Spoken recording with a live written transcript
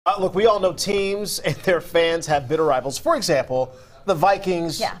Look, we all know teams and their fans have bitter rivals. For example, the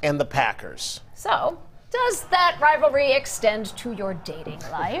Vikings and the Packers. So, does that rivalry extend to your dating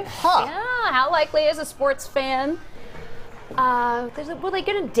life? Huh. Yeah, how likely is a sports fan? Will they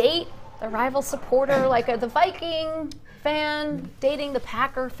get a date? A rival supporter, like the Viking fan dating the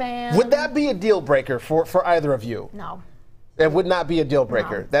Packer fan? Would that be a deal breaker for either of you? No. It would not be a deal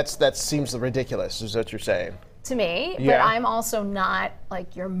breaker. No. That seems ridiculous, is what you're saying. To me, Yeah. but I'm also not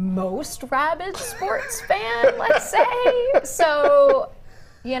like your most rabid sports fan, let's say. So,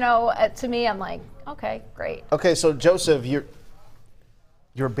 to me, I'm like, okay, great. Okay, so Joseph, you're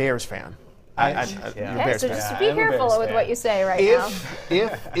a Bears fan. You're a Okay, Bears so fan. just be careful with what you say right now.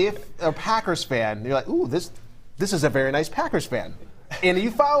 If a Packers fan, you're like, ooh, this is a very nice Packers fan. And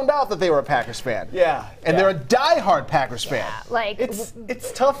you found out that they were a Packers fan. Yeah. And they're a diehard Packers fan. Like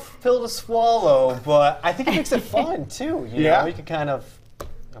It's tough pill to swallow, but I think it makes it fun too. You know, you can kind of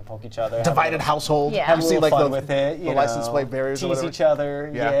poke each other. Divided household. Yeah. Have Have you a seen little like fun with it. the license plate barriers or tease whatever? each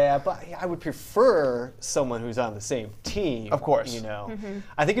other. Yeah. Yeah, but I would prefer someone who's on the same team. Of course.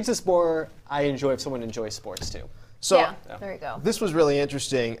 I think it's just more I enjoy if someone enjoys sports too. So yeah, there you go. this was really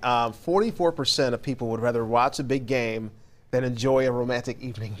interesting. 44% of people would rather watch a big game than enjoy a romantic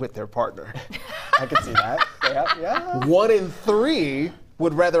evening with their partner. I could see that. Yeah. 1 in 3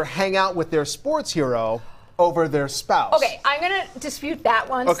 would rather hang out with their sports hero over their spouse. Okay, I'm going to dispute that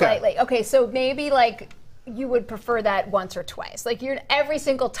one Okay. slightly. Okay, so maybe like you would prefer that once or twice. Like every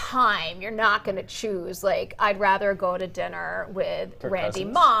single time you're not going to choose like I'd rather go to dinner with Randy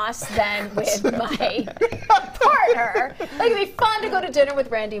Cousins. Moss than with my partner. Like it'd be fun to go to dinner with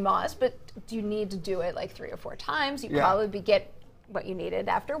Randy Moss, but do you need to do it like 3 or 4 times? You probably get what you needed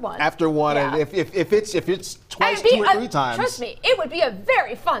after one. After one, Yeah. and if it's twice, It'd be 2 or 3 times. Trust me, it would be a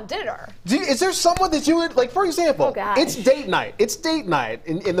very fun dinner. Is there someone that you would, like, for example, Oh, gosh. it's date night. It's date night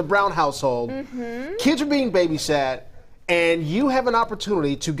in the Brown household. Kids are being babysat, and you have an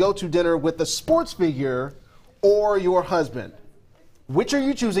opportunity to go to dinner with a sports figure or your husband. Which are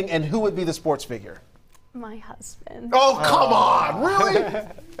you choosing, and who would be the sports figure? My husband. Oh, come on. Really?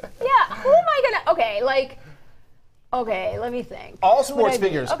 Yeah, who am I gonna? Okay, let me think. All Who would sports I be?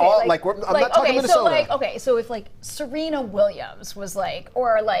 figures. Okay, All, I'm not talking Minnesota. So if like Serena Williams was like,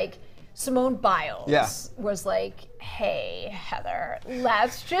 or like Simone Biles was like, hey Heather,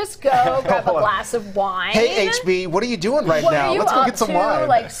 let's just go grab a glass of wine. Hey, HB, what are you doing right What now? are you Let's go up get some to? wine.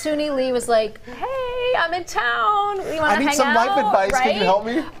 Like Suni Lee was like, hey, I'm in town. You want to I hang need some out? life advice. Right? Can you help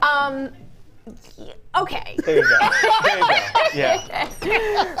me? Okay. There you go. Yeah.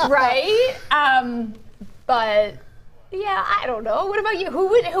 Right? But yeah, I don't know. What about you? Who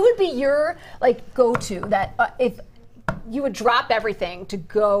would be your like go-to that if you would drop everything to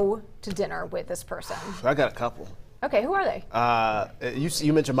go to dinner with this person? I got a couple. Okay, who are they?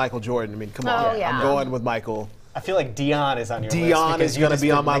 You mentioned Michael Jordan. I mean, come on. Oh, yeah. I'm going with Michael. I feel like Dion is on your list. Dion because is you gonna just be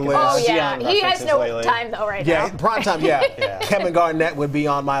been on my making list. Oh those yeah, Dion he has references no lately. time though right Yeah, now. prime time. Yeah. Kevin Garnett would be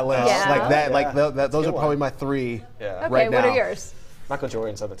on my list. Yeah. Like that. Like Yeah. those are Good probably one. my 3 Yeah. Okay, right what now. are yours? Michael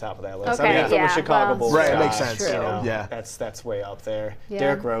Jordan's on the top of that list. Okay, I mean, if it yeah, was Chicago well, Bulls. Right, it gosh, makes sense. True. Yeah. That's way up there. Yeah.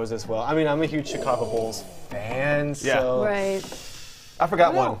 Derrick Rose as well. I mean, I'm a huge Chicago Bulls fan. So Right. I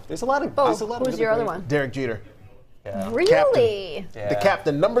forgot No, one. there's a lot of. Oh, there's a lot of who's really your other great- one? Derek Jeter. Yeah. Really? The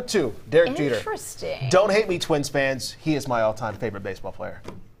captain, number 2, Derek Jeter. Interesting. Don't hate me, Twins fans. He is my all-time favorite baseball player.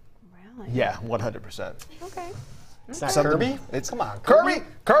 Really? Yeah, 100%. Okay. It's not Something- Kirby. Come on, Kirby.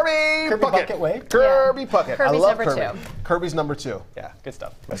 Kirby Bucket Way. Kirby Puckett. I Kirby's love number Kirby. 2. Kirby's number 2. Yeah, good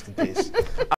stuff. Rest in peace.